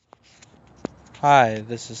Hi,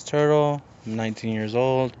 this is Turtle. I'm 19 years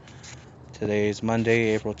old. Today is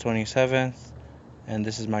Monday, April 27th, and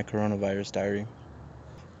this is my coronavirus diary.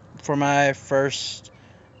 For my first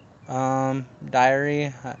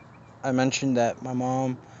diary, I mentioned that my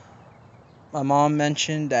mom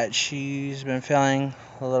mentioned that she's been feeling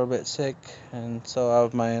a little bit sick, and so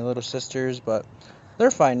have my little sisters, but they're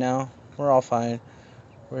fine now. We're all fine.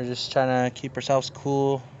 We're just trying to keep ourselves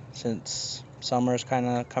cool since summer's kind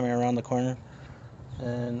of coming around the corner.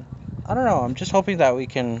 And I don't know, I'm just hoping that we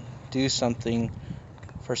can do something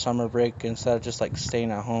for summer break instead of just like staying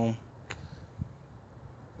at home.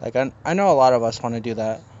 Like I know a lot of us want to do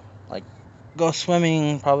that. Like go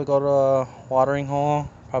swimming, probably go to a watering hole,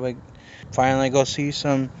 probably finally go see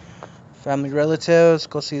some family relatives,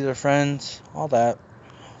 go see their friends, all that.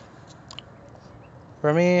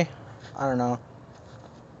 For me, I don't know.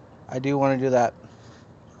 I do want to do that.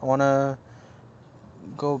 I want to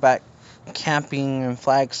go back camping in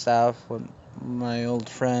Flagstaff with my old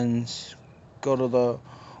friends, go to the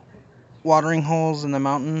watering holes in the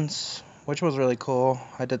mountains, which was really cool.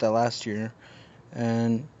 I did that last year,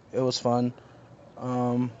 and it was fun.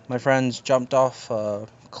 My friends jumped off a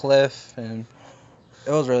cliff, and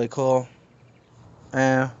it was really cool.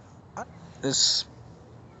 And this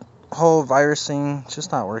whole virus thing is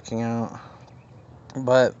just not working out.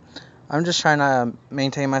 But I'm just trying to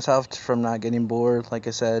maintain myself from not getting bored. Like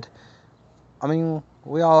I said, I mean,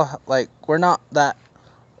 we're not that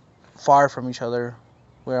far from each other.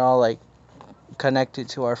 We're all like connected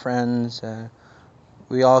to our friends.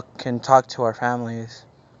 We all can talk to our families.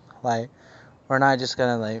 Like we're not just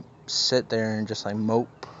gonna like sit there and just like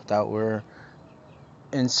mope that we're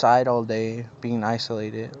inside all day being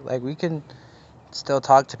isolated. Like we can still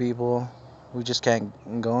talk to people. We just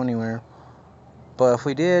can't go anywhere. But if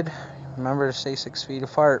we did, remember to stay 6 feet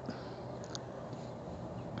apart.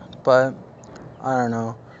 But I don't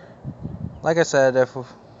know. Like I said, if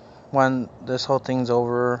when this whole thing's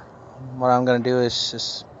over, what I'm gonna do is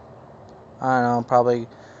just I don't know, probably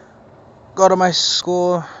go to my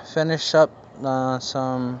school, finish up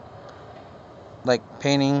some like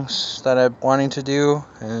paintings that I'm wanting to do,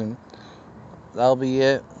 and that'll be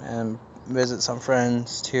it. And visit some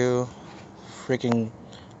friends too. Freaking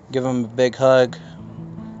give them a big hug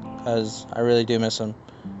because I really do miss them.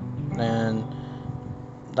 And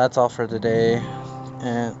that's all for today.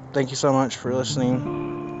 And thank you so much for listening.